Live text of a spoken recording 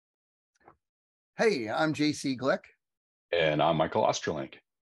Hey, I'm JC Glick. And I'm Michael Ostrolenk.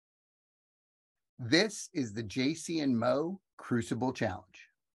 This is the JC and Mo Crucible Challenge.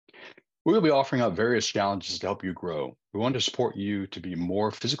 We will be offering up various challenges to help you grow. We want to support you to be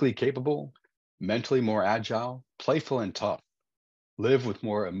more physically capable, mentally more agile, playful, and tough, live with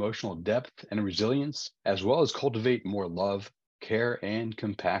more emotional depth and resilience, as well as cultivate more love, care, and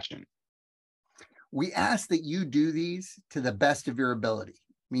compassion. We ask that you do these to the best of your ability.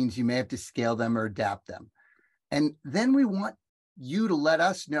 Means you may have to scale them or adapt them. And then we want you to let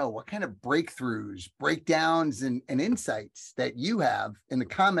us know what kind of breakthroughs, breakdowns, and insights that you have in the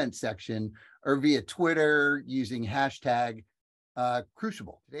comment section or via Twitter using hashtag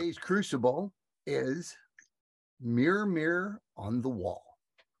Crucible. Today's Crucible is Mirror, Mirror on the Wall.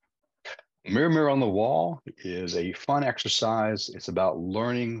 Mirror Mirror on the Wall is a fun exercise. It's about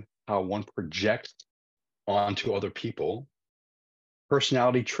learning how one projects onto other people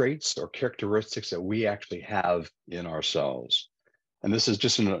personality traits or characteristics that we actually have in ourselves. And this is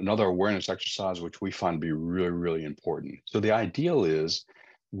just another awareness exercise, which we find to be really, really important. So the ideal is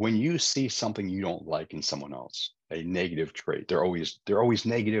when you see something you don't like in someone else, a negative trait, they're always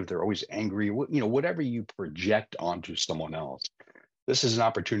negative, they're always angry, whatever you project onto someone else. This is an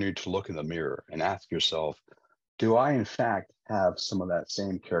opportunity to look in the mirror and ask yourself, do I in fact have some of that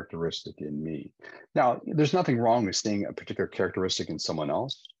same characteristic in me? Now, there's nothing wrong with seeing a particular characteristic in someone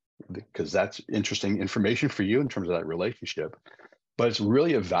else because that's interesting information for you in terms of that relationship. But it's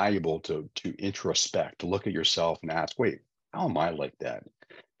really valuable to introspect, to look at yourself and ask, wait, how am I like that?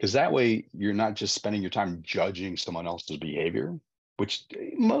 Because that way you're not just spending your time judging someone else's behavior, which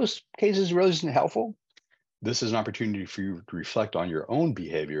in most cases really isn't helpful. This is an opportunity for you to reflect on your own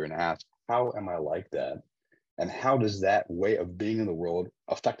behavior and ask, how am I like that? And how does that way of being in the world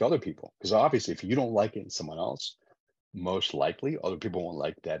affect other people? Because obviously, if you don't like it in someone else, most likely other people won't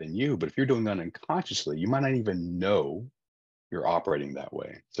like that in you. But if you're doing that unconsciously, you might not even know you're operating that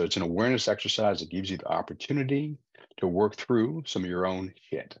way. So it's an awareness exercise that gives you the opportunity to work through some of your own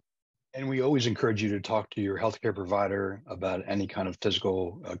shit. And we always encourage you to talk to your healthcare provider about any kind of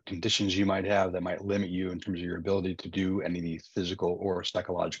physical conditions you might have that might limit you in terms of your ability to do any of these physical or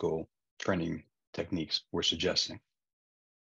psychological training techniques we're suggesting.